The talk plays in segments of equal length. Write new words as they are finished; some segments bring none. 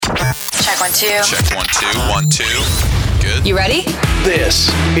Check 1 2. Check 1 2 1 2. Good. You ready? This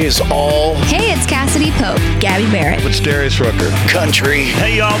is all Hey, it's Cassidy Pope, Gabby Barrett. It's Darius Rucker. country.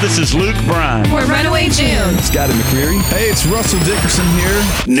 Hey, y'all, this is Luke Bryan. We're Runaway June. Scotty McCreery. Hey, it's Russell Dickerson here.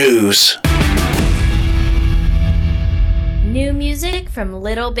 News. New music from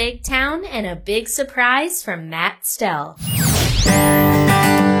Little Big Town and a big surprise from Matt Stell.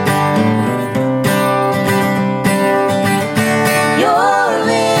 You're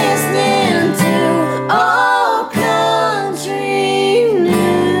listening to All Country News.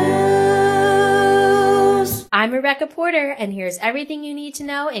 I'm Rebecca Porter, and here's everything you need to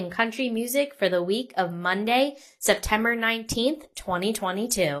know in country music for the week of Monday, September 19th,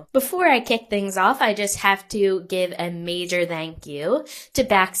 2022. Before I kick things off, I just have to give a major thank you to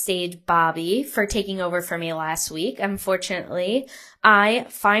Backstage Bobby for taking over for me last week. Unfortunately, I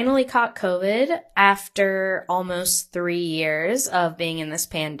finally caught COVID after almost 3 years of being in this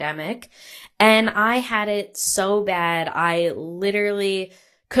pandemic, and I had it so bad, I literally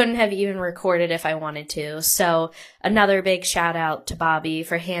couldn't have even recorded if I wanted to. So another big shout out to Bobby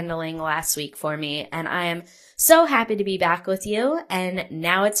for handling last week for me, and I am so happy to be back with you. And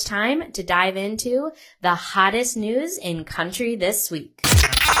now it's time to dive into the hottest news in country this week.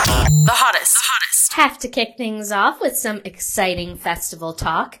 The hottest. Have to kick things off with some exciting festival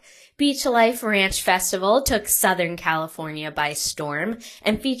talk. Beach Life Ranch Festival took Southern California by storm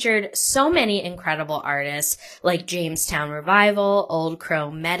and featured so many incredible artists like Jamestown Revival, Old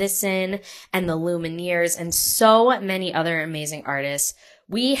Crow Medicine, and the Lumineers, and so many other amazing artists.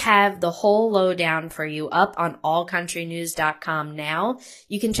 We have the whole lowdown for you up on allcountrynews.com now.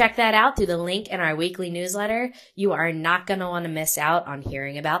 You can check that out through the link in our weekly newsletter. You are not going to want to miss out on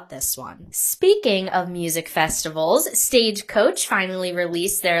hearing about this one. Speaking of music festivals, Stagecoach finally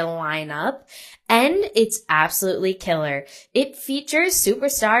released their lineup, and it's absolutely killer. It features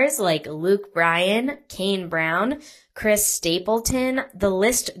superstars like Luke Bryan, Kane Brown, Chris Stapleton. The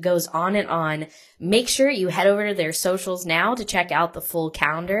list goes on and on. Make sure you head over to their socials now to check out the full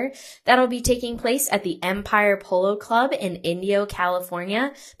calendar. That'll be taking place at the Empire Polo Club in Indio,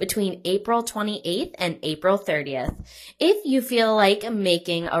 California between April 28th and April 30th. If you feel like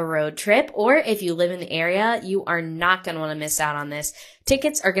making a road trip, or if you live in the area, you are not going to want to miss out on this.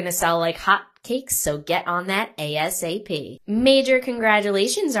 Tickets are going to sell like hot cakes, so get on that ASAP. Major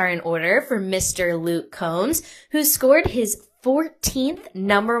congratulations are in order for Mr. Luke Combs, who scored his 14th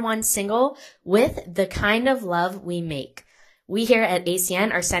 #1 single with The Kind of Love We Make. We here at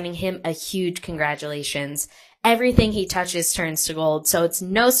ACN are sending him a huge congratulations. Everything he touches turns to gold, so it's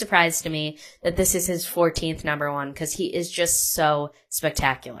no surprise to me that this is his 14th #1 because he is just so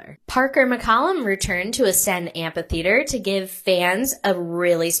spectacular. Parker McCollum returned to Ascend Amphitheater to give fans a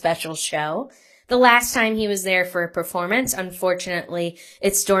really special show. The last time he was there for a performance, unfortunately,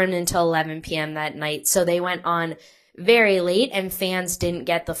 it stormed until 11 p.m. that night, so they went on very late and fans didn't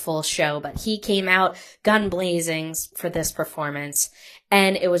get the full show, but he came out gun blazing for this performance,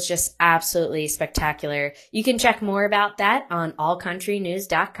 and it was just absolutely spectacular. You can check more about that on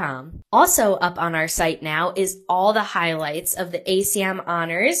allcountrynews.com. Also up on our site now is all the highlights of the ACM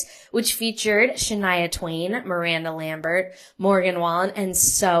Honors, which featured Shania Twain, Miranda Lambert, Morgan Wallen, and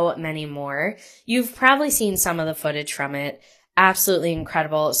so many more. You've probably seen some of the footage from it. Absolutely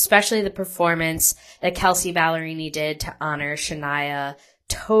incredible, especially the performance that Kelsey Ballerini did to honor Shania.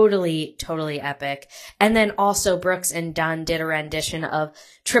 Totally epic. And then also Brooks and Dunn did a rendition of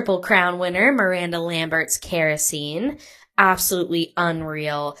Triple Crown winner Miranda Lambert's Kerosene. Absolutely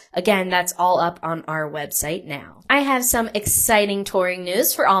unreal. Again, that's all up on our website now. I have some exciting touring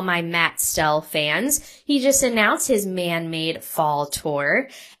news for all my Matt Stell fans. He just announced his Man-Made Fall Tour,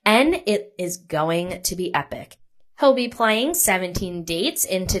 and it is going to be epic. He'll be playing 17 dates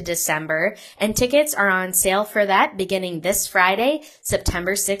into December, and tickets are on sale for that beginning this Friday,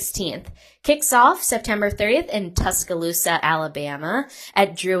 September 16th. Kicks off September 30th in Tuscaloosa, Alabama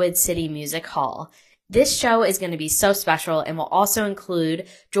at Druid City Music Hall. This show is going to be so special and will also include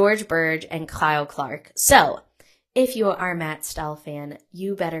George Burge and Kyle Clark. So, if you are a Matt Stell fan,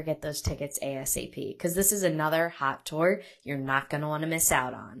 you better get those tickets ASAP, because this is another hot tour you're not going to want to miss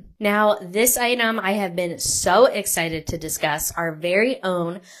out on. Now, this item I have been so excited to discuss. Our very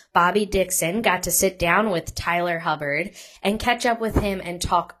own Bobby Dixon got to sit down with Tyler Hubbard and catch up with him and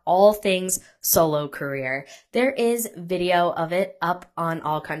talk all things solo career. There is video of it up on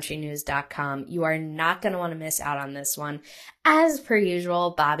allcountrynews.com. You are not going to want to miss out on this one. As per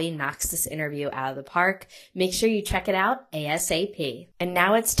usual, Bobby knocks this interview out of the park. Make sure you check it out ASAP. And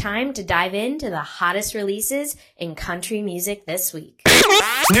now it's time to dive into the hottest releases in country music this week.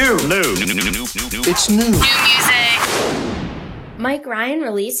 New. It's new. New music. Mike Ryan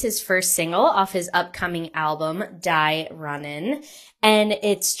released his first single off his upcoming album, Die Runnin', and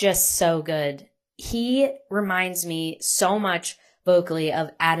it's just so good. He reminds me so much vocally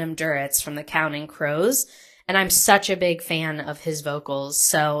of Adam Duritz from the Counting Crows, and I'm such a big fan of his vocals.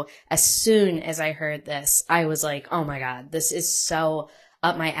 So as soon as I heard this, I was like, oh my God, this is so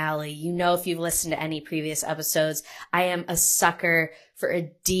up my alley. You know, if you've listened to any previous episodes, I am a sucker for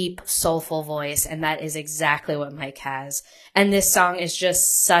a deep, soulful voice, and that is exactly what Mike has. And this song is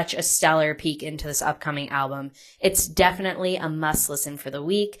just such a stellar peek into this upcoming album. It's definitely a must listen for the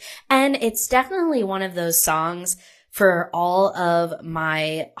week, and it's definitely one of those songs for all of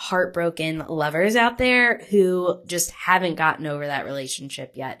my heartbroken lovers out there who just haven't gotten over that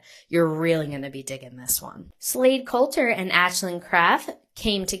relationship yet. You're really going to be digging this one. Slade Coulter and Ashlyn Craft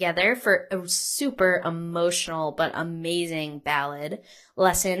came together for a super emotional but amazing ballad,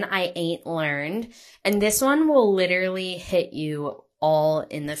 Lesson I Ain't Learned. And this one will literally hit you all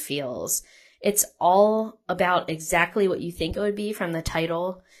in the feels. It's all about exactly what you think it would be from the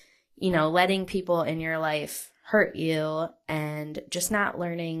title, you know, letting people in your life hurt you and just not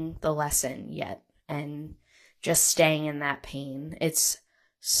learning the lesson yet and just staying in that pain. It's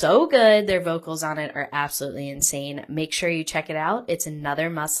so good. Their vocals on it are absolutely insane. Make sure you check it out. It's another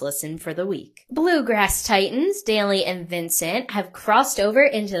must listen for the week. Bluegrass titans Daly and Vincent have crossed over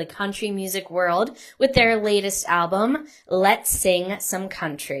into the country music world with their latest album, Let's Sing Some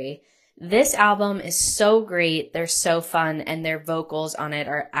Country. This album is so great. They're so fun, and their vocals on it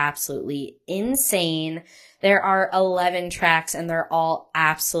are absolutely insane. There are 11 tracks, and they're all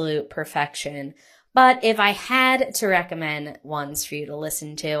absolute perfection. But if I had to recommend ones for you to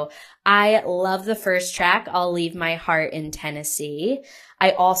listen to, I love the first track, I'll Leave My Heart in Tennessee.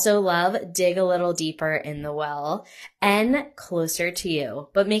 I also love Dig a Little Deeper in the Well and Closer to You.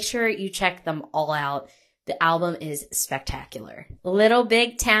 But make sure you check them all out. The album is spectacular. Little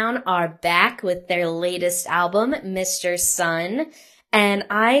Big Town are back with their latest album, Mr. Sun, and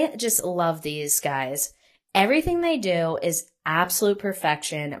I just love these guys. Everything they do is absolute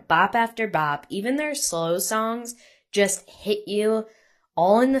perfection, bop after bop. Even their slow songs just hit you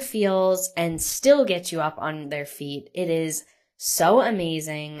all in the feels and still get you up on their feet. It is so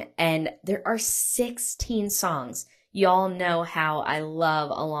amazing, and there are 16 songs. Y'all know how I love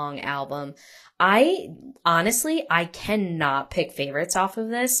a long album. I cannot pick favorites off of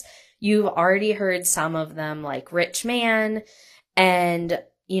this. You've already heard some of them, like Rich Man, and,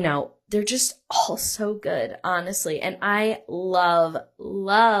 you know, they're just all so good, honestly. And I love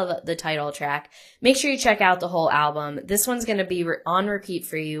the title track. Make sure you check out the whole album. This one's going to be on repeat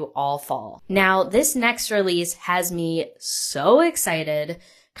for you all fall. Now, this next release has me so excited.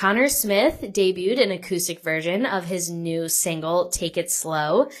 Connor Smith debuted an acoustic version of his new single, Take It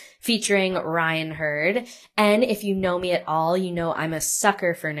Slow, featuring Ryan Hurd. And if you know me at all, you know I'm a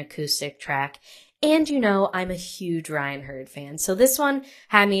sucker for an acoustic track. And you know I'm a huge Ryan Hurd fan. So this one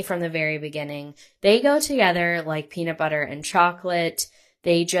had me from the very beginning. They go together like peanut butter and chocolate.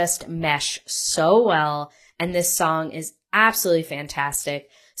 They just mesh so well. And this song is absolutely fantastic.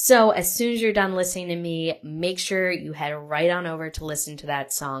 So as soon as you're done listening to me, make sure you head right on over to listen to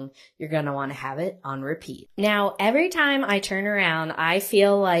that song. You're going to want to have it on repeat. Now, every time I turn around, I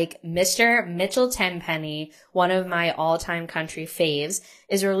feel like Mr. Mitchell Tenpenny, one of my all-time country faves,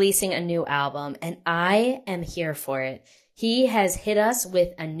 is releasing a new album, and I am here for it. He has hit us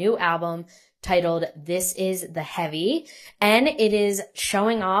with a new album titled This Is the Heavy, and it is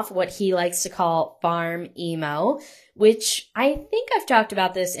showing off what he likes to call farm emo, which I think I've talked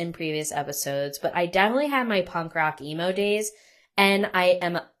about this in previous episodes, but I definitely had my punk rock emo days, and I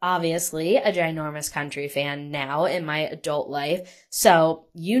am obviously a ginormous country fan now in my adult life, so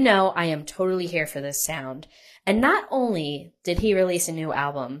you know I am totally here for this sound. And not only did he release a new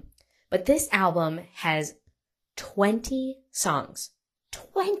album, but this album has 20 songs.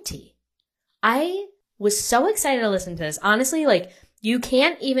 20! I was so excited to listen to this. Honestly, like, you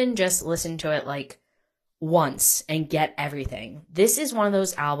can't even just listen to it, like, once and get everything. This is one of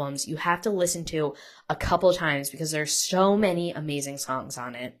those albums you have to listen to a couple times because there's so many amazing songs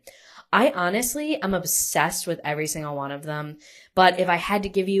on it. I honestly am obsessed with every single one of them, but if I had to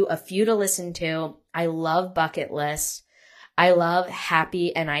give you a few to listen to, I love Bucket List. I love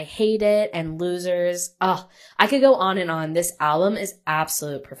Happy and I Hate It and Losers. Oh, I could go on and on. This album is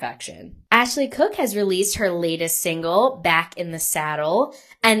absolute perfection. Ashley Cooke has released her latest single, Back in the Saddle.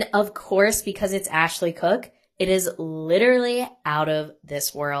 And of course, because it's Ashley Cooke, it is literally out of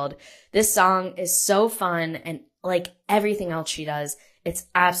this world. This song is so fun, and like everything else she does, it's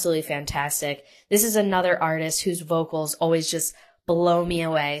absolutely fantastic. This is another artist whose vocals always just blow me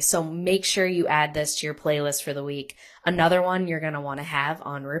away. So make sure you add this to your playlist for the week. Another one you're going to want to have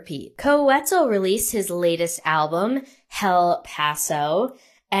on repeat. Coetzel released his latest album, El Paso,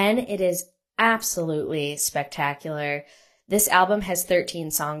 and it is absolutely spectacular. This album has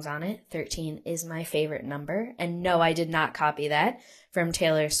 13 songs on it. 13 is my favorite number. And no, I did not copy that from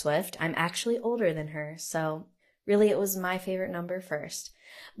Taylor Swift. I'm actually older than her, so really it was my favorite number first.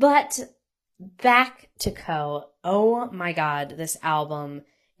 But back to Co. Oh my God, this album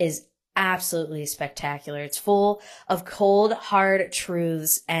is absolutely spectacular. It's full of cold, hard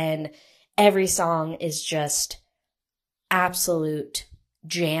truths, and every song is just absolute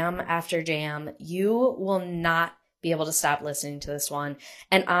jam after jam. You will not be able to stop listening to this one.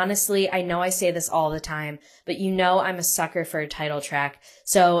 And honestly, I know I say this all the time, but you know I'm a sucker for a title track.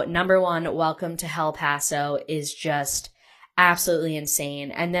 So number one, Welcome to El Paso is just absolutely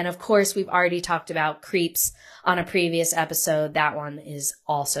insane. And then, of course, we've already talked about Creeps on a previous episode. That one is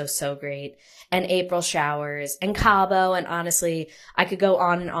also so great. And April Showers and Cabo. And honestly, I could go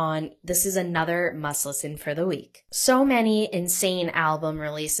on and on. This is another must listen for the week. So many insane album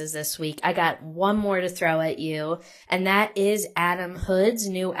releases this week. I got one more to throw at you, and that is Adam Hood's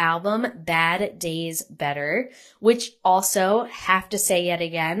new album, Bad Days Better, which also, have to say yet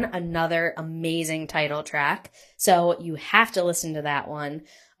again, another amazing title track. So you have to listen to that one.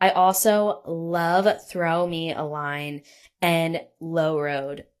 I also love Throw Me a Line and Low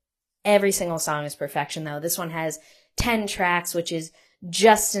Road. Every single song is perfection, though. This one has 10 tracks, which is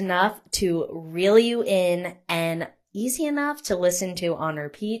just enough to reel you in and easy enough to listen to on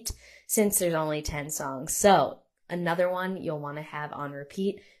repeat since there's only 10 songs. So another one you'll want to have on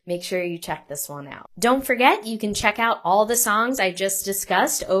repeat. Make sure you check this one out. Don't forget, you can check out all the songs I just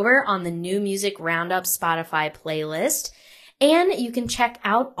discussed over on the New Music Roundup Spotify playlist. And you can check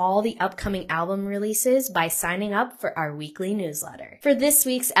out all the upcoming album releases by signing up for our weekly newsletter. For this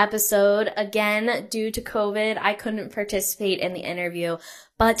week's episode, again, due to COVID, I couldn't participate in the interview,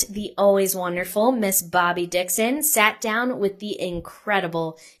 but the always wonderful Miss Bobby Dixon sat down with the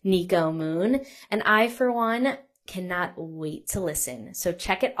incredible Nico Moon, and I, for one, cannot wait to listen. So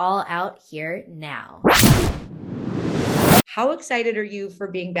check it all out here now. How excited are you for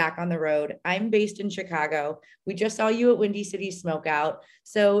being back on the road? I'm based in Chicago. We just saw you at Windy City Smokeout.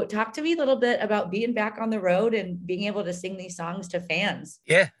 So talk to me a little bit about being back on the road and being able to sing these songs to fans.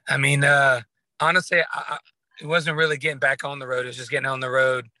 Yeah, I mean, honestly, it wasn't really getting back on the road. It was just getting on the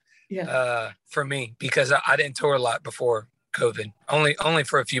road for me because I didn't tour a lot before COVID, only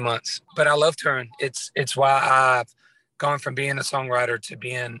for a few months. But I love touring. It's why I've gone from being a songwriter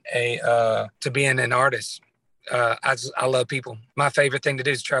to being an artist. I love people. My favorite thing to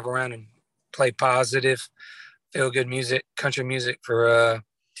do is travel around and play positive, feel good music, country music for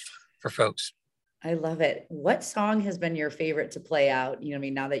folks. I love it. What song has been your favorite to play out? You know what I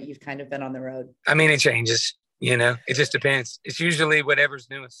mean? Now that you've kind of been on the road. I mean, it changes, it just depends. It's usually whatever's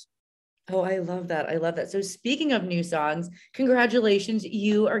newest. Oh, I love that. I love that. So speaking of new songs, congratulations.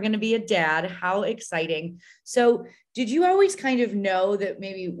 You are going to be a dad. How exciting. So did you always kind of know that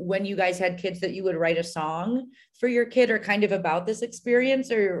maybe when you guys had kids that you would write a song for your kid or kind of about this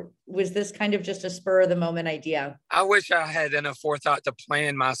experience? Or was this kind of just a spur of the moment idea? I wish I had enough forethought to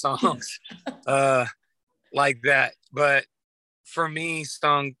plan my songs like that. But for me,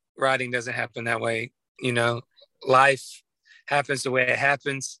 songwriting doesn't happen that way. Life happens the way it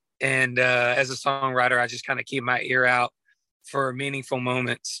happens. And as a songwriter, I just kind of keep my ear out for meaningful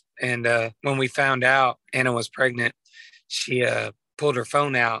moments. And when we found out Anna was pregnant, she pulled her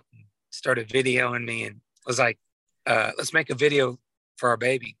phone out, and started videoing me, and was like, let's make a video for our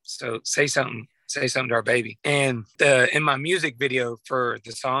baby. So say something to our baby. And in my music video for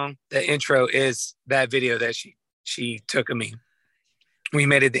the song, the intro is that video that she took of me. We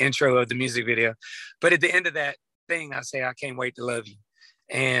made it the intro of the music video. But at the end of that thing, I say, I can't wait to love you.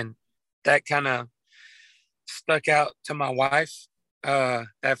 And that kind of stuck out to my wife,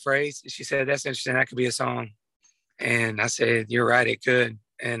 that phrase. She said, that's interesting. That could be a song. And I said, you're right, it could.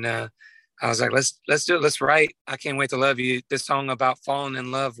 And I was like, let's do it. Let's write I Can't Wait to Love You, this song about falling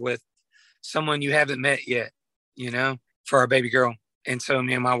in love with someone you haven't met yet, for our baby girl. And so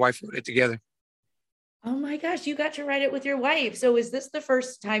me and my wife wrote it together. Oh my gosh, you got to write it with your wife. So is this the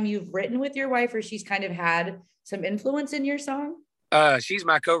first time you've written with your wife, or she's kind of had some influence in your song? She's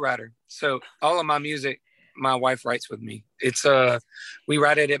my co-writer. So all of my music, my wife writes with me. It's we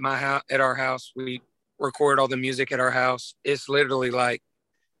write it at my house, at our house. We record all the music at our house. It's literally like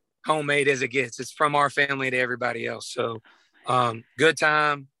homemade as it gets. It's from our family to everybody else. So Good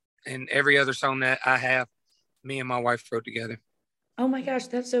Time and every other song that I have, me and my wife wrote together. Oh my gosh,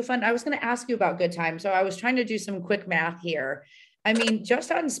 that's so fun. I was going to ask you about Good Time. So I was trying to do some quick math here. I mean,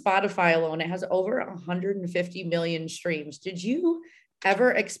 just on Spotify alone, it has over 150 million streams. Did you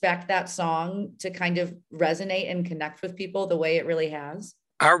ever expect that song to kind of resonate and connect with people the way it really has?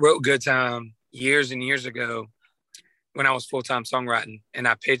 I wrote Good Time years and years ago when I was full-time songwriting, and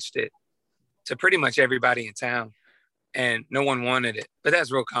I pitched it to pretty much everybody in town, and no one wanted it. But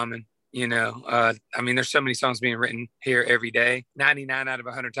that's real common, you know. I mean, there's so many songs being written here every day. 99 out of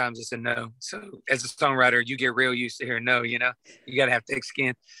 100 times it's a no. So as a songwriter, you get real used to hearing no, you know. You got to have thick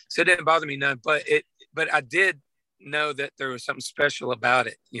skin. So it didn't bother me none. But I did know that there was something special about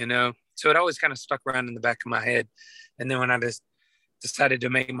it, you know. So it always kind of stuck around in the back of my head. And then when I just decided to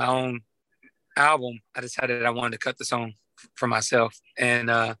make my own album, I decided I wanted to cut the song for myself. And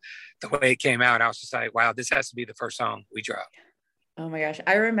the way it came out, I was just like, wow, this has to be the first song we drop. Oh my gosh.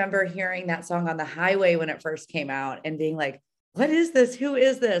 I remember hearing that song on the highway when it first came out and being like, what is this? Who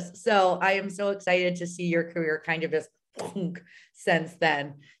is this? So I am so excited to see your career kind of just since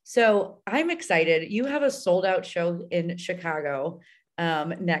then. So I'm excited. You have a sold out show in Chicago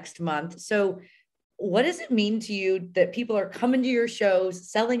next month. So what does it mean to you that people are coming to your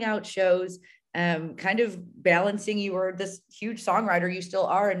shows, selling out shows, kind of balancing? You were this huge songwriter, you still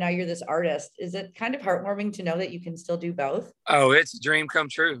are, and now you're this artist. Is it kind of heartwarming to know that you can still do both? Oh, it's a dream come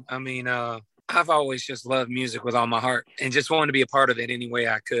true. I mean, I've always just loved music with all my heart and just wanted to be a part of it any way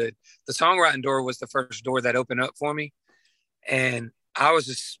I could. The songwriting door was the first door that opened up for me. And I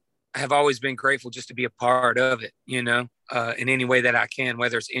have always been grateful just to be a part of it, you know, in any way that I can,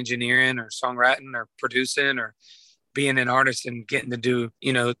 whether it's engineering or songwriting or producing or being an artist and getting to do,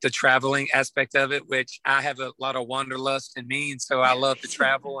 you know, the traveling aspect of it, which I have a lot of wanderlust in me. And so I love to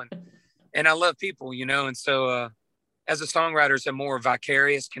travel and I love people, you know. And so as a songwriter, it's a more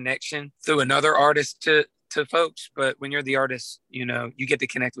vicarious connection through another artist to folks. But when you're the artist, you know, you get to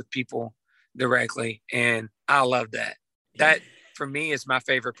connect with people directly. And I love that. That for me is my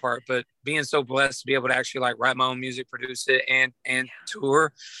favorite part. But being so blessed to be able to actually like write my own music, produce it and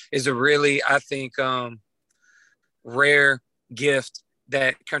tour is a really, I think, rare gift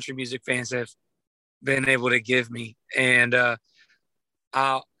that country music fans have been able to give me. And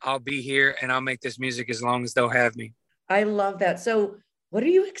I'll be here and I'll make this music as long as they'll have me. I love that. So what are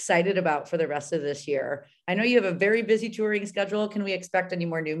you excited about for the rest of this year? I know you have a very busy touring schedule. Can we expect any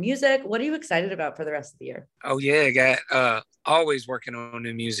more new music? What are you excited about for the rest of the year? Oh yeah, I got always working on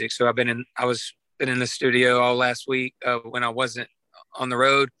new music. So I was in the studio all last week when I wasn't on the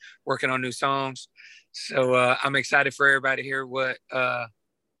road working on new songs. So I'm excited for everybody to hear what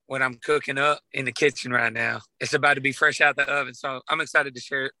I'm cooking up in the kitchen right now. It's about to be fresh out the oven. So I'm excited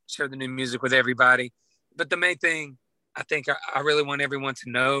to share the new music with everybody. But the main thing I think I really want everyone to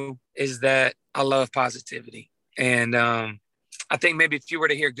know is that I love positivity. And I think maybe if you were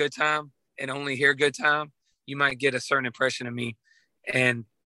to hear Good Time and only hear Good Time, you might get a certain impression of me. And,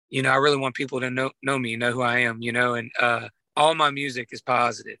 you know, I really want people to know me, know who I am, you know, and all my music is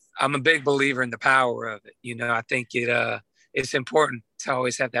positive. I'm a big believer in the power of it. You know, I think it's important to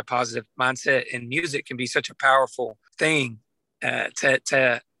always have that positive mindset, and music can be such a powerful thing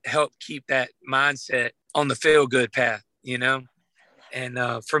to help keep that mindset on the feel-good path, you know? And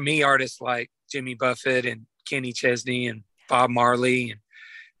for me, artists like Jimmy Buffett and Kenny Chesney and Bob Marley and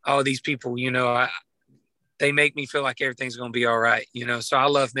all these people, you know, they make me feel like everything's going to be all right, you know? So I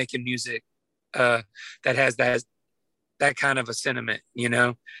love making music that has that kind of a sentiment, you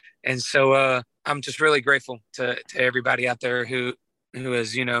know? And so I'm just really grateful to everybody out there who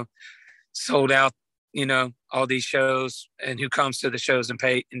has, you know, sold out, you know, all these shows and who comes to the shows and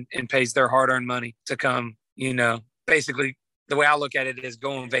pays their hard-earned money to come, you know. Basically, the way I look at it is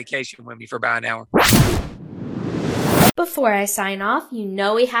go on vacation with me for about an hour. Before I sign off, you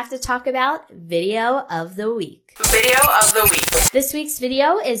know we have to talk about Video of the Week. Video of the Week. This week's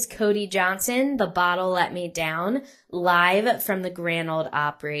video is Cody Johnson, The Bottle Let Me Down, live from the Grand Ole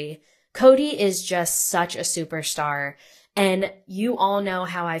Opry. Cody is just such a superstar, and you all know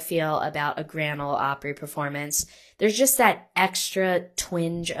how I feel about a Grand Ole Opry performance. There's just that extra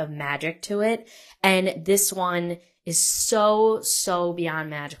twinge of magic to it, and this one is so beyond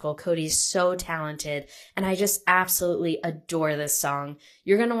magical. Cody's so talented, and I just absolutely adore this song.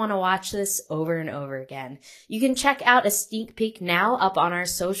 You're going to want to watch this over and over again. You can check out a sneak peek now up on our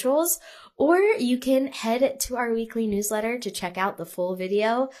socials, or you can head to our weekly newsletter to check out the full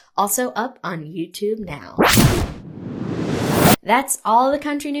video, also up on YouTube now. That's all the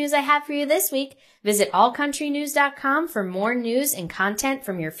country news I have for you this week. Visit allcountrynews.com for more news and content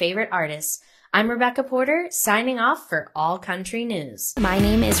from your favorite artists. I'm Rebecca Porter, signing off for All Country News. My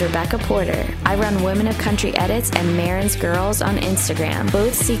name is Rebecca Porter. I run Women of Country Edits and Marin's Girls on Instagram.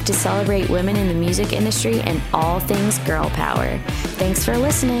 Both seek to celebrate women in the music industry and all things girl power. Thanks for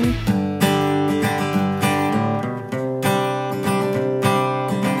listening.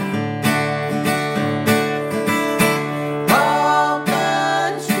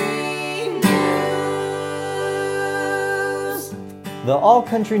 The All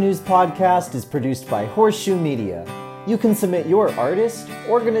Country News podcast is produced by Horseshoe Media. You can submit your artist,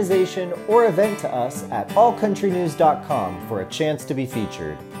 organization, or event to us at allcountrynews.com for a chance to be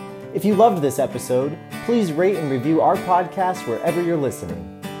featured. If you loved this episode, please rate and review our podcast wherever you're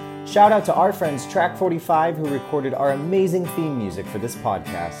listening. Shout out to our friends Track 45 who recorded our amazing theme music for this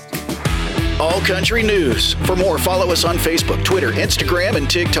podcast. All Country News. For more, follow us on Facebook, Twitter, Instagram, and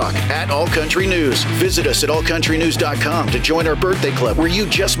TikTok at All Country News. Visit us at allcountrynews.com to join our birthday club, where you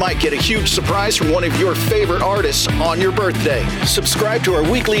just might get a huge surprise from one of your favorite artists on your birthday. Subscribe to our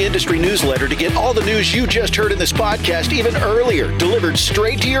weekly industry newsletter to get all the news you just heard in this podcast even earlier, delivered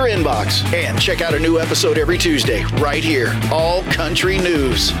straight to your inbox. And check out a new episode every Tuesday, right here, All Country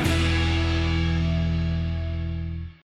News.